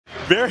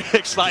very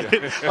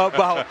excited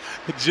about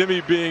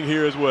Jimmy being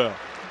here as well.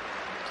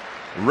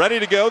 Ready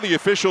to go, the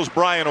officials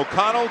Brian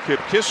O'Connell, Kip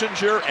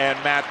Kissinger, and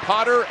Matt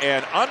Potter,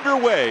 and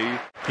underway.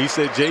 He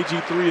said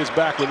JG3 is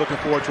back. We're looking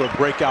forward to a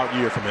breakout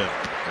year from him.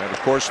 And of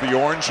course the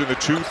Orange in the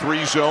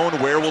 2-3 zone.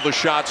 Where will the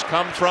shots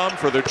come from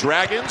for the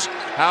Dragons?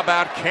 How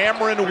about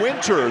Cameron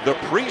Winter, the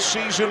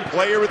preseason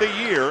player of the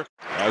year?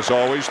 As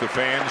always, the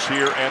fans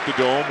here at the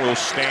Dome will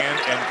stand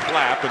and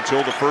clap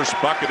until the first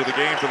bucket of the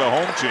game for the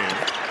home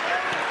team.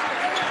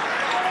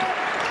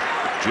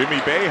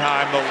 Jimmy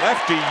Boeheim, the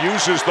lefty,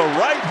 uses the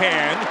right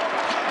hand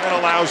and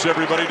allows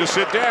everybody to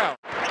sit down.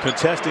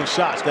 Contesting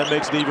shots, that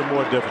makes it even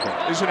more difficult.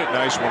 Isn't it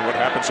nice when what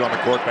happens on the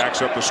court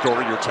backs up the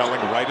story you're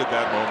telling right at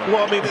that moment?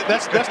 Well, I mean,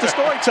 that's the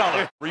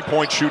storytelling.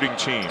 Three-point shooting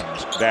teams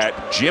that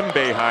Jim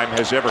Boeheim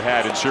has ever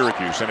had in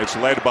Syracuse, and it's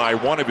led by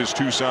one of his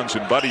two sons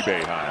in Buddy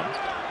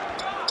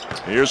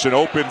Boeheim. Here's an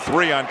open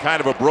three on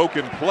kind of a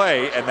broken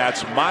play, and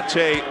that's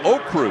Mate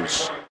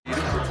Okrus.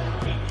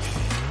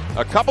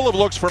 A couple of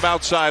looks from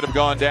outside have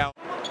gone down.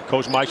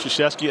 Coach Mike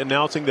Krzyzewski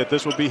announcing that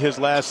this will be his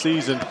last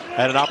season.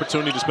 Had an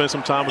opportunity to spend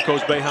some time with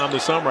Coach Boeheim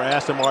this summer. I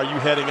asked him, are you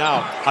heading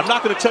out? I'm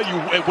not going to tell you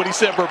what he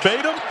said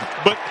verbatim,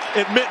 but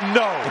it meant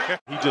no.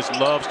 He just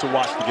loves to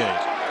watch the game.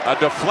 A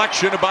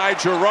deflection by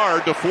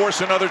Girard to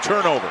force another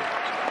turnover.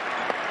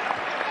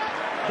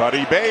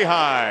 Buddy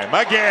Boeheim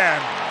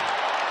again.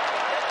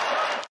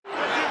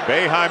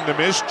 Boeheim the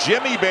miss.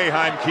 Jimmy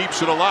Boeheim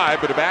keeps it alive,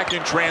 but back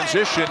in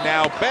transition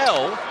now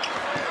Bell.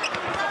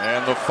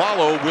 And the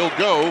follow will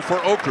go for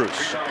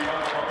Okrus.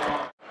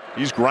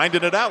 He's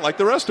grinding it out like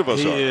the rest of us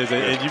are. He is,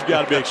 and you've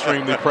got to be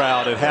extremely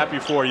proud and happy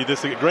for you.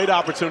 This is a great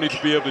opportunity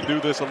to be able to do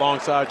this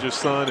alongside your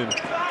son, and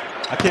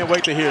I can't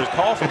wait to hear his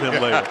call from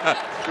him later.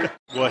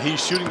 Well,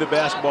 he's shooting the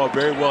basketball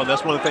very well, and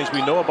that's one of the things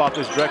we know about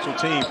this Drexel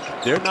team.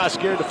 They're not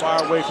scared to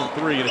fire away from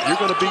three, and if you're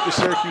going to beat the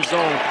Syracuse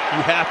zone,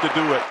 you have to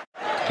do it.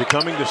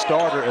 Becoming the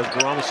starter as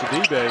Barama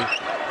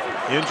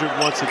Sidibe injured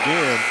once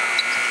again.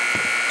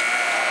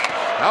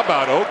 How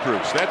about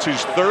Okrus? That's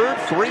his third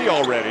three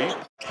already.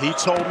 He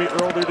told me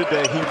earlier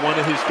today he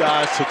wanted his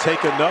guys to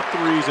take enough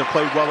threes and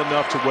play well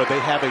enough to where they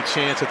have a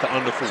chance at the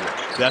under four.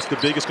 That's the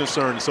biggest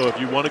concern. So if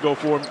you want to go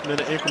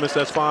 4-minute increments,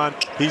 that's fine.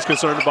 He's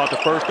concerned about the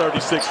first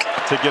 36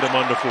 to get him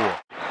under four.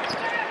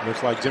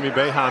 Looks like Jimmy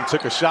Boeheim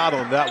took a shot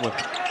on that one.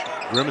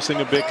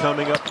 Grimacing a bit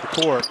coming up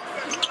the court.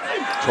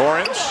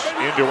 Torrance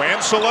into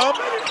Anselm.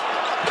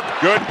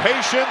 Good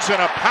patience and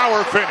a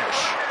power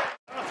finish.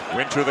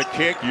 Winter the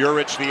kick,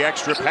 Urich the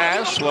extra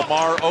pass.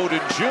 Lamar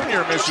Odom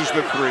Jr. misses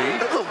the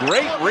three.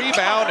 Great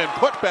rebound and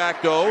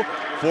putback, though,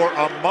 for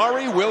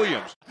Amari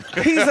Williams.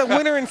 He's a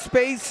winner in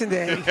spades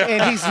today,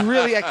 and he's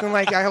really acting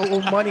like I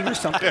owe money or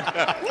something.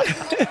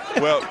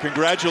 Well,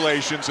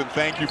 congratulations, and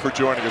thank you for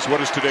joining us.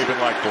 What has today been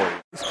like for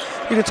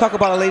you? You can talk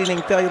about a lady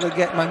named Thalia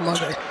Leggett, my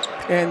mother.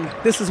 And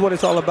this is what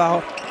it's all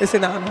about. It's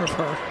in honor of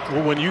her.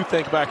 Well, when you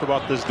think back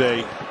about this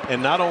day,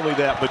 and not only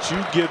that, but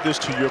you give this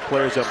to your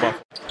players at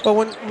Buffalo. Well,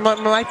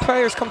 when my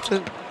players come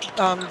to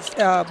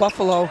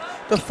Buffalo,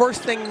 the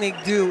first thing they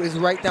do is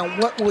write down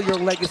what will your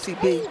legacy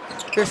be.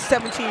 They're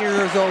 17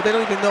 years old. They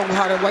don't even know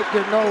how to wipe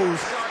their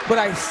nose. But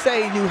I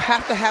say you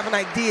have to have an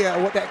idea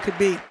of what that could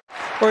be.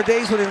 Or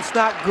days when it's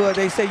not good,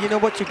 they say, you know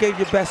what, you gave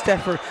your best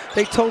effort.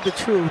 They told the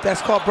truth.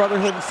 That's called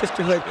brotherhood and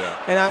sisterhood.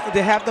 Yeah. And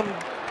they have them.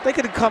 They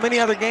could have come any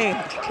other game.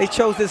 They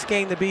chose this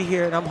game to be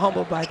here, and I'm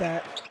humbled by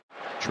that.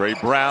 Trey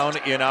Brown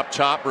in up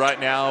top right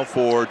now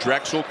for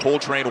Drexel.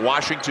 Coltrane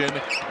Washington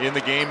in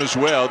the game as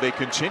well. They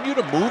continue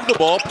to move the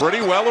ball pretty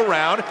well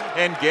around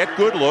and get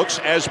good looks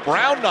as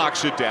Brown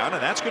knocks it down,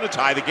 and that's going to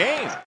tie the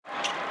game.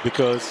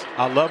 Because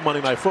I love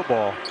Monday Night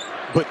Football,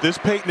 but this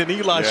Peyton and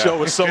Eli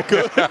show is so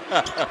good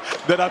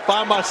that I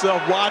find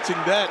myself watching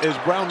that as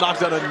Brown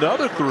knocks out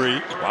another three.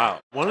 Wow.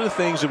 One of the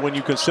things that when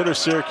you consider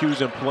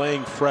Syracuse and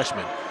playing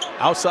freshmen,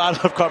 outside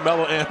of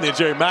Carmelo Anthony and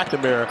Jerry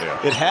McNamara,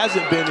 it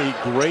hasn't been a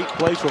great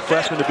place for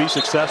freshmen to be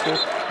successful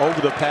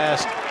over the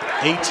past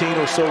 18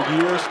 or so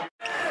years.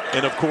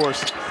 And of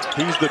course,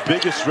 he's the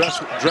biggest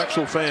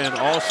Drexel fan,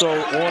 also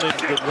on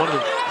one of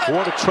the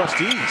board of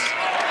trustees.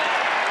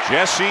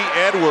 Jesse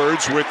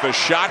Edwards with the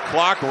shot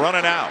clock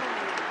running out.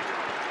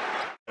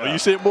 You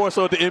see it more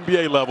so at the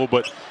NBA level,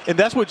 and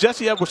that's what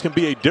Jesse Edwards can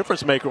be a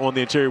difference maker on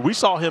the interior. We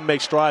saw him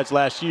make strides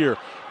last year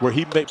where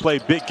he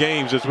played big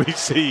games, as we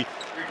see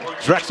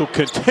Drexel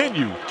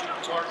continue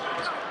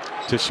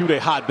to shoot a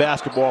hot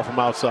basketball from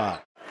outside.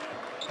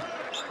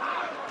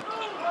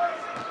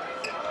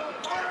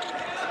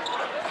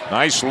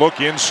 Nice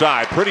look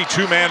inside. Pretty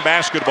two-man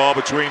basketball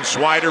between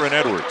Swider and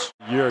Edwards.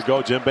 A year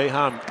ago, Jim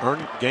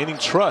Boeheim gaining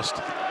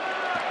trust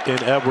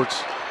in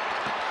Edwards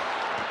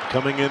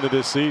coming into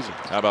this season.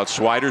 How about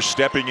Swider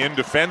stepping in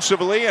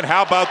defensively? And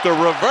how about the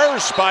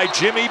reverse by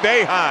Jimmy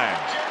Boeheim?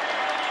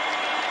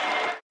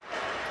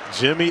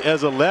 Jimmy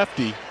as a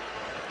lefty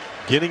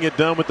getting it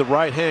done with the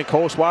right hand.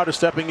 Cole Swider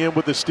stepping in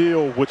with the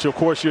steal, which of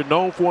course you're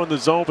known for in the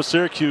zone for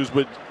Syracuse,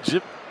 but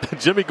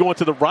Jimmy going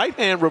to the right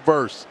hand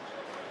reverse.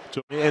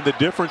 And the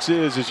difference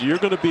is you're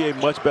going to be a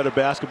much better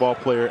basketball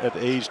player at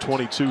the age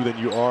 22 than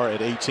you are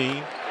at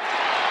 18.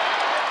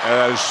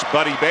 as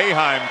Buddy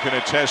Boeheim can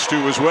attest to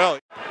as well.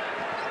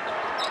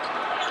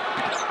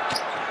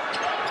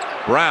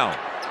 Brown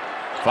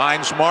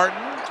finds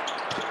Martin,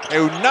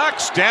 who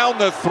knocks down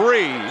the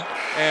three,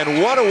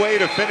 and what a way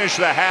to finish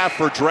the half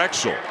for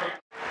Drexel.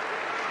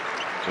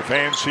 The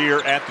fans here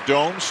at the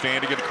Dome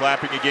standing and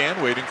clapping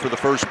again, waiting for the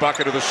first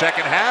bucket of the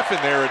second half,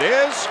 and there it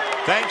is,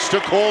 thanks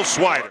to Cole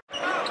Swider.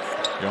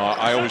 You know,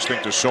 I always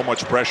think there's so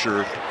much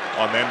pressure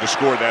on them to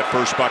score that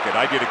first bucket.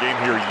 I did a game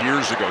here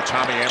years ago.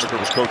 Tommy Amaker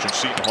was coaching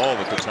Seton Hall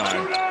at the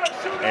time,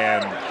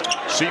 and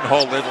Seton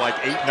Hall led like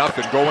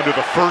 8-0 going to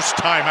the first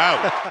time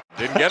out.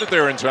 Didn't get it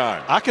there in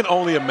time. I can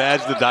only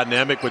imagine the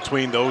dynamic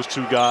between those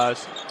two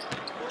guys.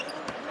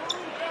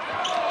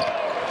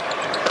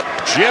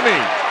 Jimmy.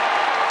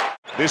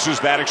 This is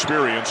that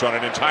experience on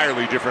an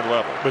entirely different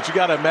level. But you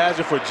got to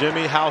imagine for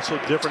Jimmy how so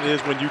different it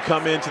is when you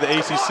come into the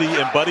ACC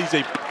and Buddy's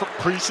a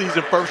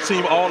preseason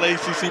first-team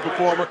All-ACC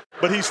performer,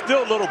 but he's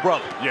still little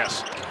brother.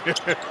 Yes.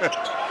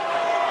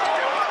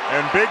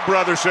 And Big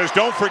Brother says,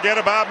 don't forget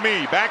about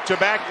me.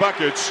 Back-to-back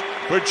buckets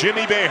for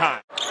Jimmy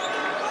Boeheim.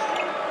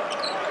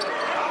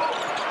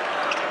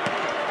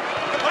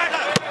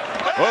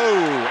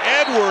 Oh,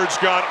 Edwards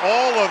got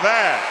all of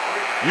that.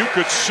 You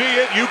could see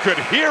it, you could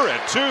hear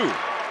it too.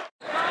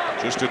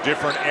 Just a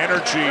different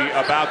energy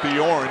about the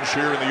Orange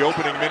here in the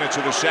opening minutes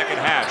of the second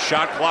half.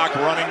 Shot clock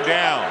running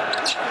down.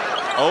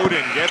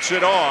 Odin gets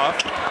it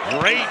off.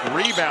 Great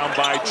rebound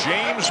by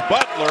James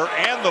Butler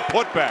and the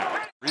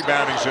putback.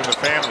 Rebounding's in the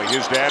family.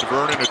 His dad,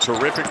 Vernon, a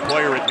terrific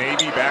player at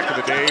Navy back in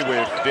the day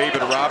with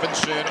David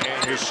Robinson,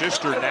 and his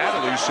sister,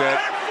 Natalie,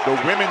 set the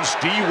women's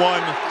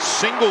D1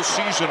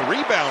 single-season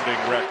rebounding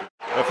record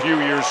a few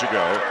years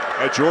ago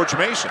at George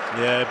Mason.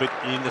 Yeah, but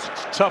it's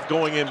tough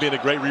going in being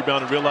a great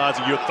rebounder and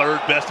realizing you're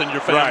third best in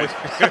your family.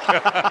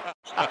 Right.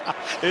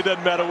 It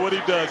doesn't matter what he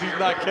does. He's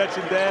not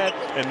catching dad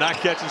and not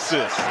catching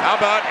sis. How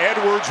about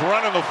Edwards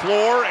running the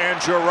floor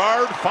and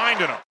Girard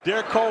finding him?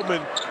 Derek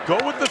Coleman go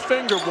with the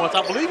finger once.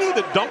 I believe he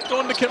either dunked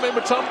on Dikembe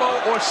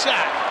Mutombo or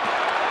shot.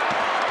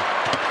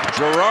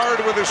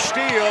 Girard with a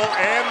steal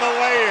and the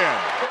lay-in.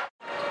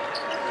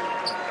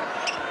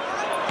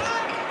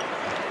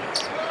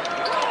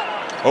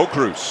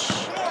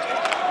 Okrus.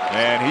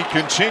 And he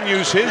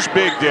continues his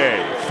big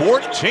day.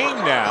 14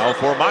 now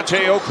for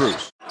Mate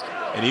Okrus.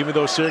 And even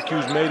though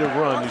Syracuse made a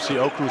run, you see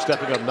Okrus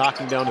stepping up,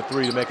 knocking down the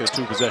three to make it a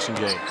two-possession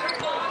game.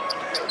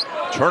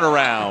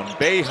 Turnaround,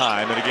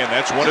 Boeheim, and again,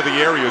 that's one of the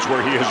areas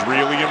where he has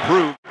really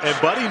improved. And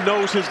Buddy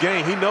knows his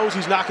game. He knows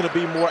he's not going to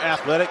be more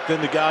athletic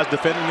than the guys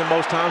defending him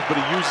most times, but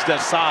he uses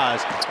that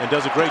size and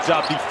does a great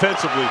job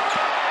defensively.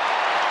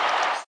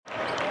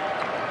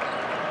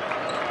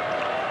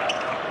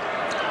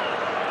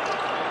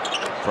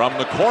 From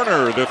the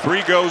corner, the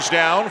three goes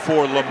down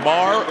for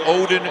Lamar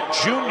Odin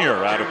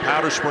Jr. out of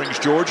Powder Springs,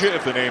 Georgia,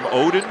 if the name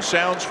Odin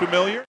sounds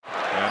familiar.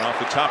 And off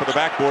the top of the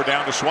backboard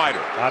down to Swider.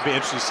 I'd be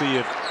interested to see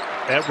if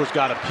Edwards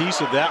got a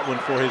piece of that one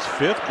for his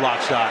fifth block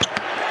shot.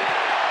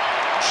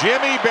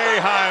 Jimmy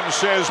Boeheim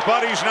says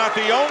Buddy's not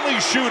the only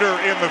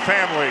shooter in the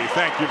family.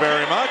 Thank you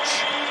very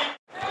much.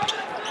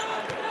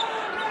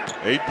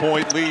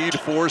 8-point lead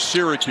for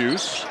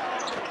Syracuse.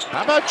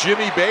 How about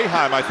Jimmy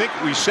Boeheim? I think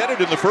we said it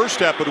in the first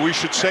step, but we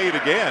should say it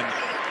again.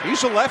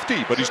 He's a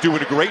lefty, but he's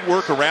doing a great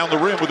work around the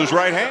rim with his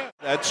right hand.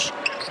 That's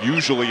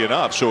usually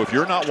enough. So if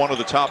you're not one of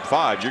the top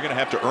five, you're going to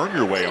have to earn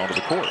your way onto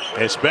the court.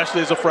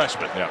 Especially as a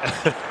freshman.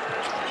 Yeah.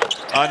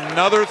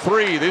 Another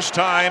three. This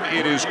time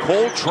it is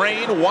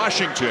Coltrane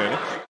Washington.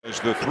 As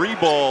the three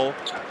ball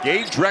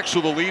gave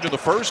Drexel the lead in the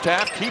first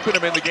half, keeping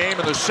him in the game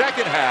in the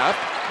second half.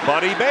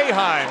 Buddy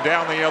Boeheim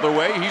down the other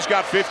way. He's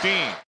got 15.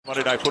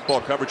 Monday Night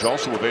Football coverage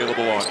also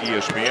available on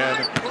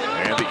ESPN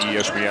and the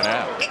ESPN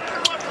app.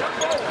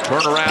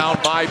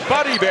 Turnaround by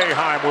Buddy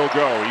Boeheim will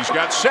go. He's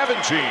got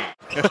 17.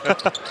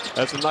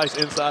 That's a nice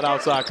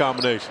inside-outside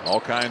combination.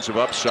 All kinds of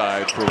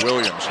upside for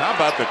Williams. How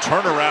about the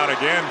turnaround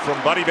again from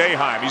Buddy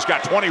Boeheim? He's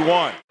got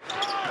 21.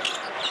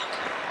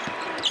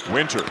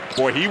 Winter.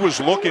 Boy, he was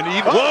looking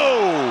even.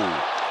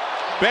 Whoa!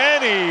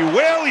 Benny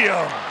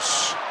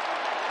Williams.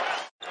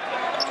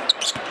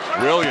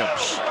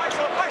 Williams.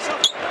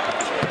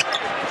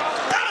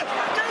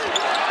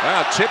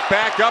 Wow, tip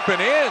back up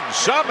and in.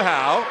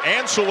 Somehow,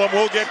 Anselm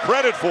will get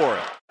credit for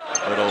it.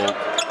 It'll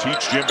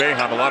teach Jim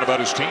Boeheim a lot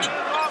about his team.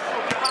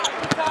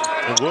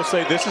 And we'll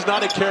say this is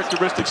not a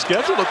characteristic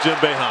schedule of Jim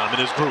Boeheim and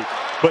his group,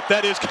 but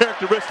that is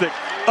characteristic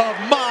of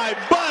my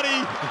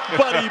buddy,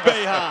 Buddy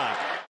Boeheim.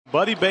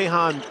 Buddy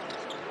Boeheim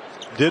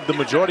did the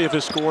majority of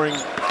his scoring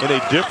in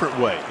a different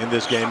way in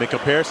this game. In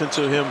comparison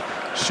to him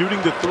shooting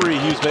the three,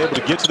 he was able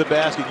to get to the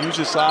basket, use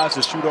his size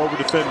to shoot over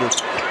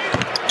defenders.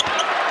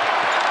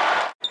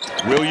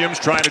 Williams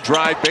trying to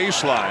drive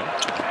baseline.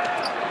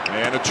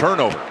 And a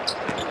turnover.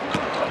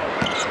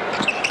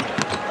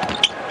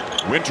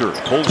 Winter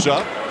pulls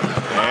up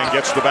and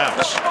gets the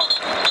bounce.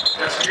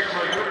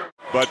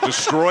 But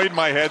destroyed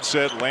my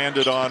headset,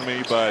 landed on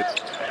me, but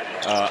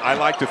I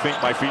like to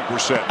think my feet were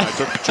set, and I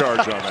took the charge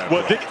on that.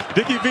 Well,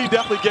 Dickie V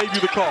definitely gave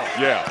you the call.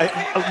 Yeah.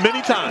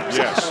 Many times.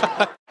 Yes.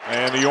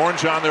 And the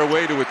Orange on their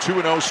way to a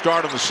 2-0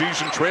 start on the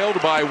season,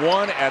 trailed by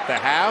 1 at the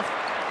half,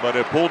 but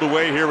it pulled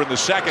away here in the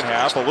second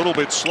half. A little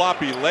bit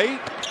sloppy late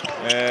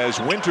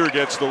as Winter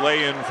gets the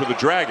lay-in for the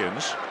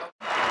Dragons.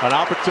 An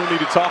opportunity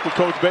to talk with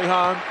Coach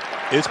Boeheim.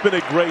 It's been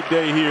a great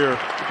day here,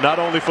 not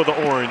only for the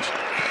Orange,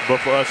 but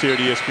for us here at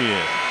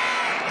ESPN.